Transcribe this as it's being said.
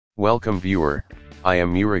Welcome viewer, I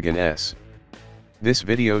am Murugan S. This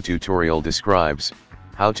video tutorial describes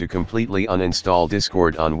how to completely uninstall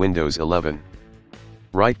Discord on Windows 11.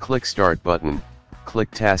 Right-click Start button,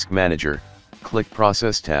 click Task Manager, click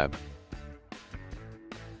Process tab.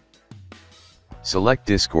 Select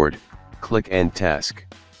Discord, click End Task.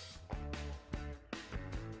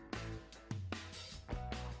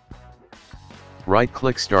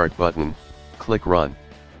 Right-click Start button, click Run.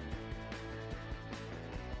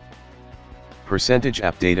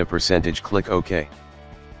 App data click OK.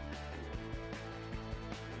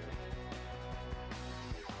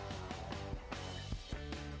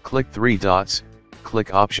 Click 3 dots,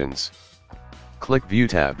 click Options. Click View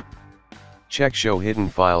tab. Check Show Hidden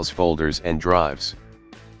Files, Folders and Drives.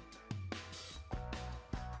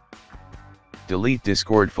 Delete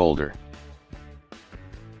Discord folder.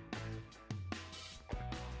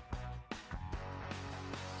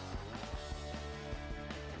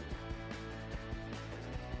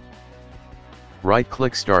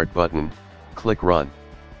 Right-click Start button, click Run.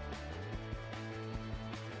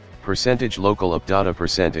 Local up data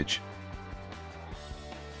percentage.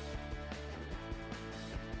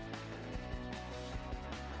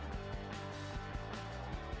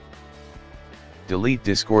 Delete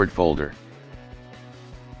Discord folder.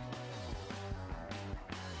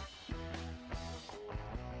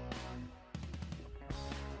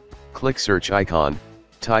 Click Search icon,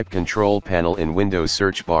 type Control Panel in Windows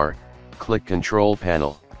search bar, click Control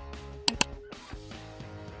Panel.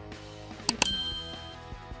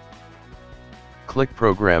 Click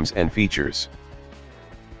Programs and Features.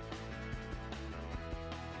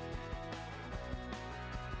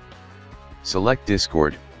 Select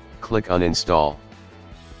Discord, click Uninstall.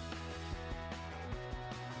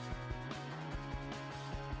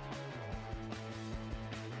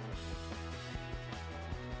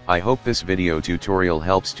 I hope this video tutorial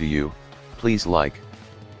helps to you. Please like,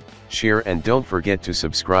 share and don't forget to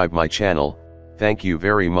subscribe my channel. Thank you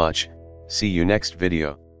very much. See you next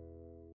video.